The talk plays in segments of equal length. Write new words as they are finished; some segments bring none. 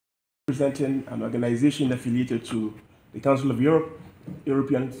representing an organization affiliated to the Council of Europe,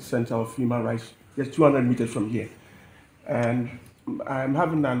 European Center of Human Rights, just 200 meters from here. And I'm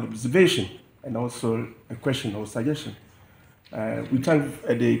having an observation and also a question or suggestion. We thank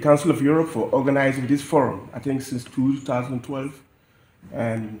the Council of Europe for organizing this forum, I think since 2012,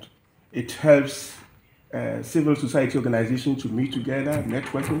 and it helps civil society organizations to meet together,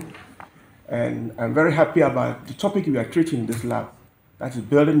 networking, and I'm very happy about the topic we are treating in this lab, that is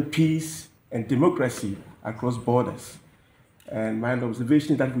building peace and democracy across borders. And my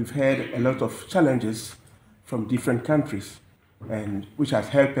observation is that we've had a lot of challenges from different countries, and which has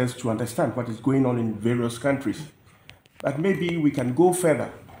helped us to understand what is going on in various countries. But maybe we can go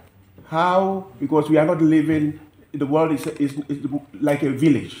further. How? Because we are not living, the world is like a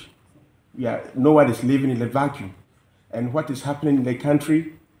village. No one is living in a vacuum. And what is happening in the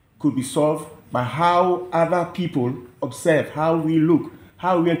country could be solved by how other people observe, how we look,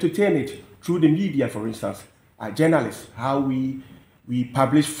 how we entertain it through the media, for instance, journalists, how we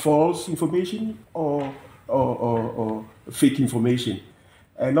publish false information or fake information.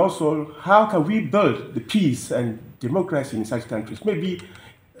 And also, how can we build the peace and democracy in such countries? Maybe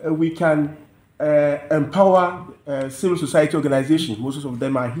we can empower civil society organizations, most of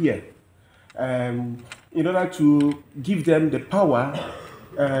them are here, in order to give them the power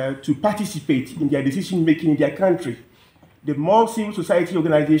to participate in their decision-making in their country. The more civil society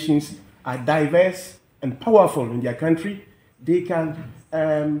organizations are diverse and powerful in their country, they can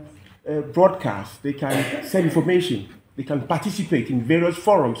broadcast, they can send information, they can participate in various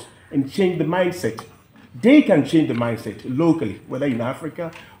forums and change the mindset. They can change the mindset locally, whether in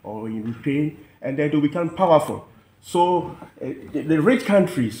Africa or in Ukraine, and then they become powerful. So the rich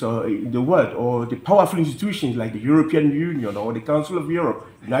countries in the world, or the powerful institutions like the European Union or the Council of Europe,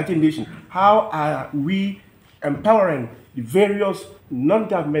 United Nations, how are we empowering the various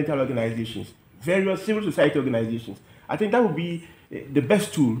non-governmental organizations, various civil society organizations? I think that would be the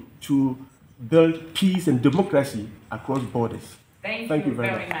best tool to build peace and democracy across borders. Thank you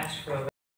very much for